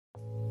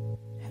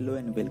Hello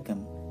and welcome.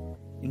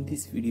 In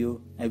this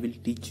video, I will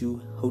teach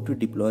you how to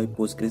deploy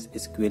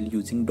PostgreSQL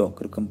using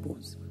Docker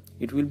Compose.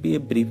 It will be a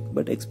brief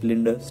but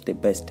explained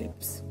step by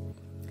steps.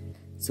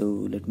 So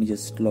let me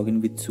just log in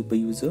with super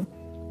user.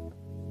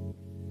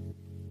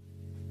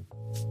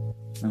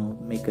 Now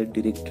make a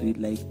directory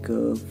like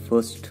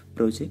first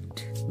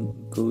project.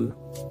 Go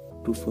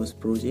to first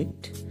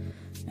project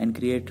and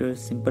create a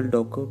simple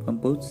Docker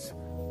Compose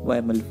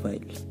YAML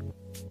file.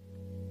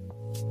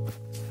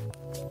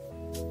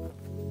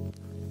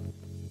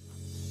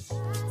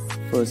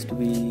 First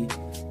we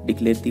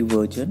declare the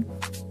version,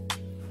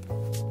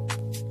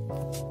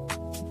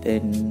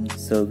 then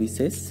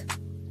services,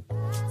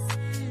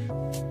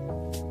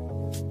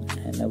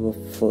 and our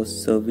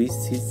first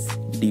service is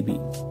DB,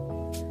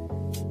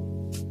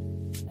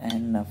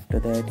 and after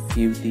that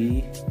give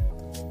the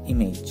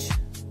image,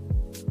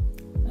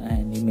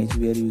 and image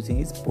we are using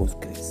is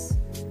Postgres.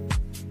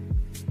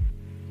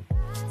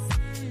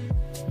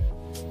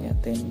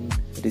 Then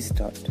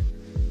restart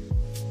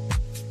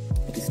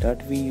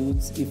we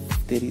use if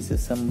there is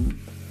some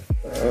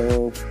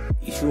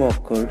issue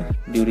occurred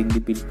during the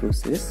build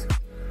process,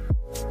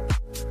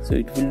 so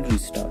it will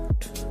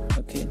restart.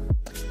 Okay,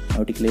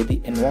 now declare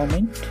the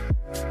environment.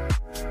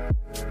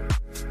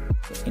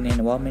 In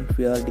environment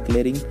we are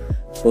declaring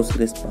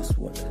Postgres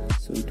password,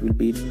 so it will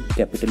be in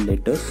capital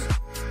letters.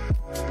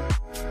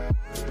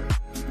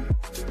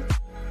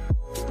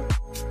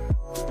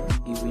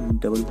 Give in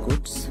double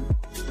quotes.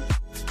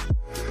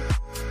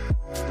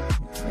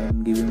 I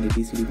am giving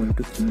ABCD 1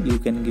 to 3. You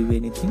can give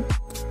anything.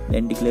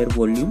 Then declare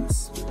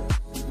volumes.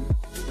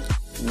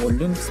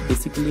 Volumes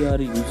basically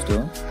are used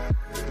to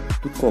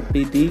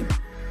copy the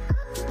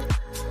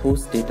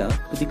host data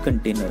to the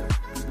container.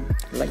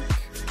 Like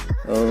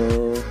I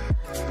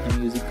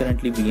am using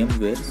currently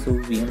VMware, so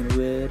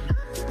VMware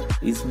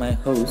is my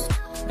host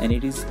and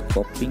it is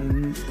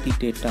copying the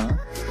data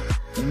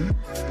in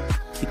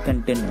the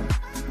container.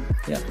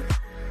 Yeah.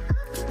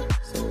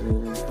 So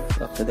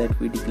after that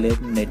we declare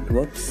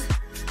networks.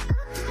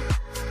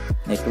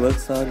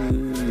 Networks are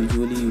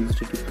usually used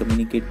to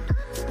communicate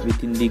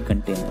within the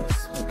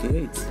containers.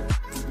 Okay,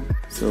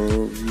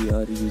 so we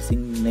are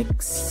using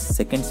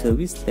second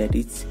service, that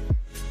is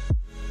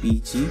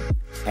PG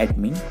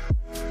admin,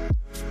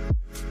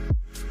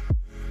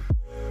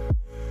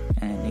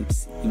 and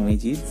its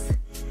image is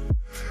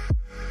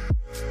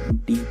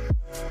dpage/pg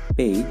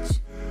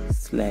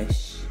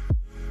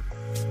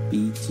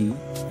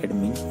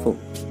admin 4.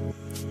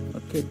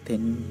 Okay,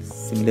 then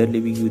similarly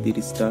we give the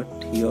restart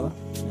here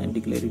and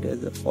declare it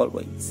as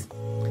always,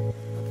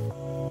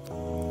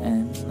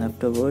 and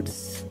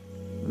afterwards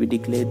we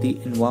declare the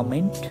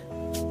environment.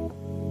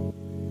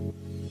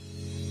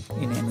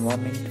 In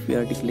environment we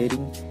are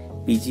declaring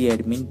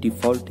pgadmin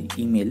default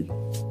email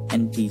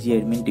and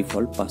pgadmin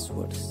default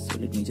passwords. So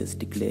let me just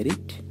declare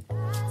it.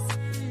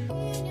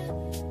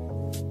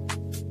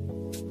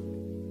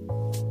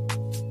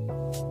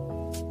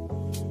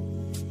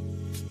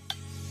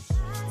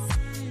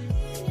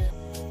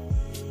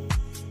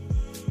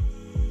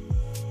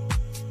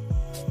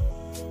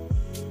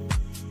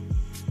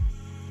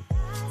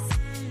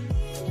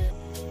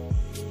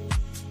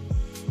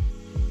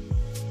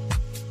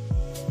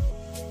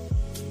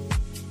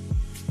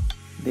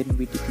 Then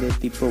we declare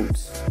the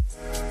ports.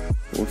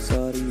 Ports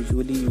are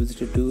usually used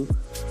to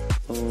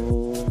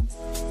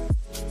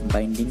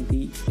binding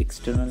the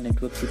external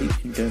network to the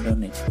internal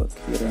network.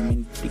 Here I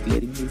am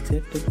declaring this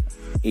at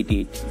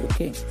 8080.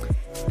 Okay.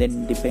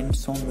 Then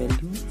depends on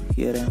value.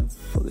 Here I am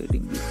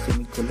forgetting the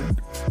semicolon.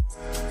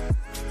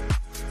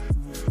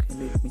 Okay,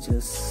 let me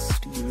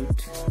just give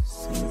it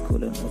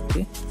semicolon.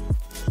 Okay.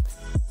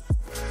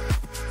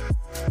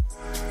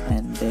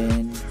 And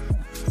then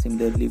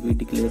similarly we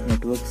declare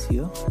networks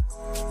here.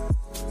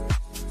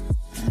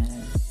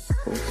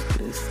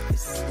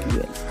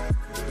 PostgreSQL.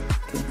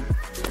 Okay,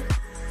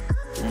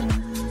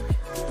 and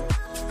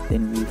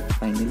then we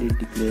finally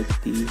declare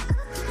the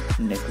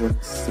network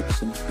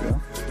section here.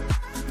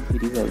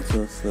 It is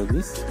also a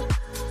service.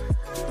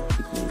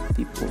 Declare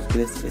the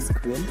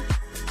PostgreSQL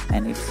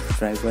and its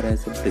driver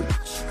as a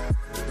bridge.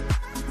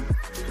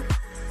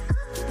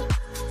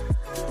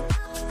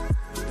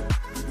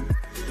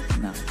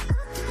 Now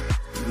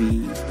we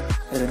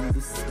run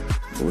this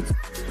code,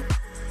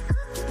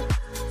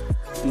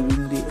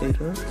 giving the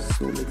error.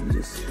 So let me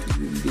just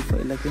give the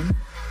file again.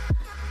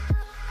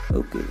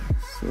 Okay,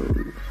 so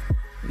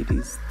it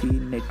is the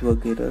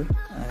network error.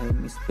 I have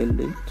misspelled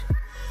it,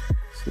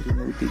 so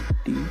remove the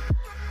D.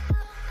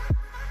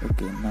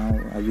 Okay, now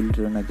I will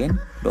run again.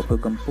 Docker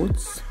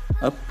Compose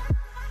up.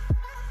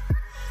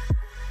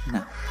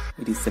 Now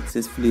it is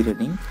successfully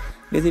running.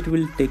 Guys, it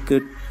will take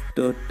a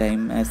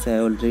time as I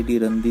already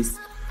run this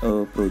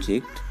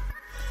project.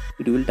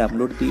 It will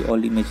download the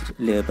all image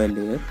layer by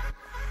layer.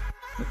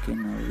 Okay,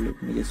 now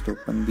let me just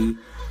open the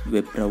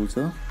web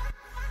browser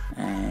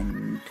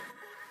and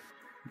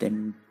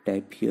then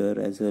type here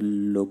as a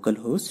local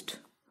host.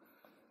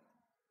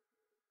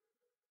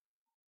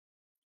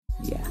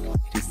 Yeah,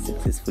 it is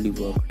successfully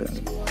worked on.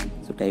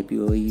 So type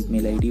your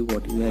email ID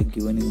what you have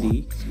given in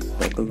the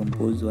Docker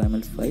Compose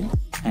YAML file,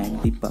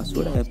 and the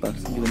password I have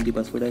given the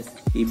password as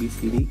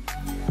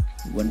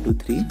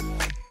ABCD123.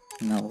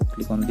 Now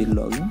click on the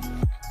login.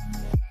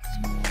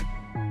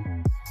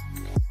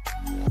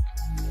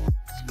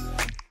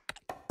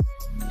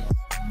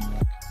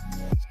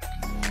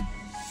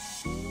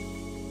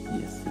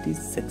 Yes, it is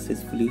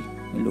successfully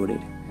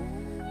loaded.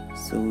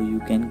 So you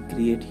can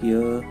create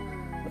here,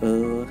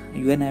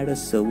 you can add a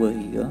server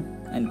here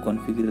and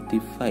configure the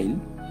file.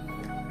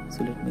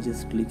 So let me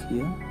just click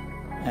here,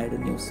 add a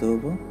new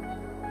server.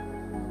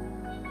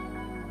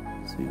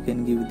 So you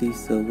can give the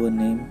server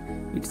name,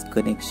 its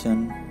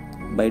connection.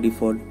 By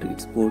default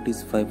its port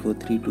is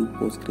 5432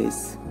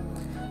 Postgres.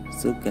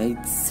 So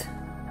guys,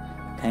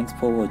 thanks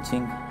for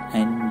watching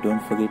and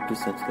don't forget to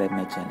subscribe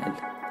my channel.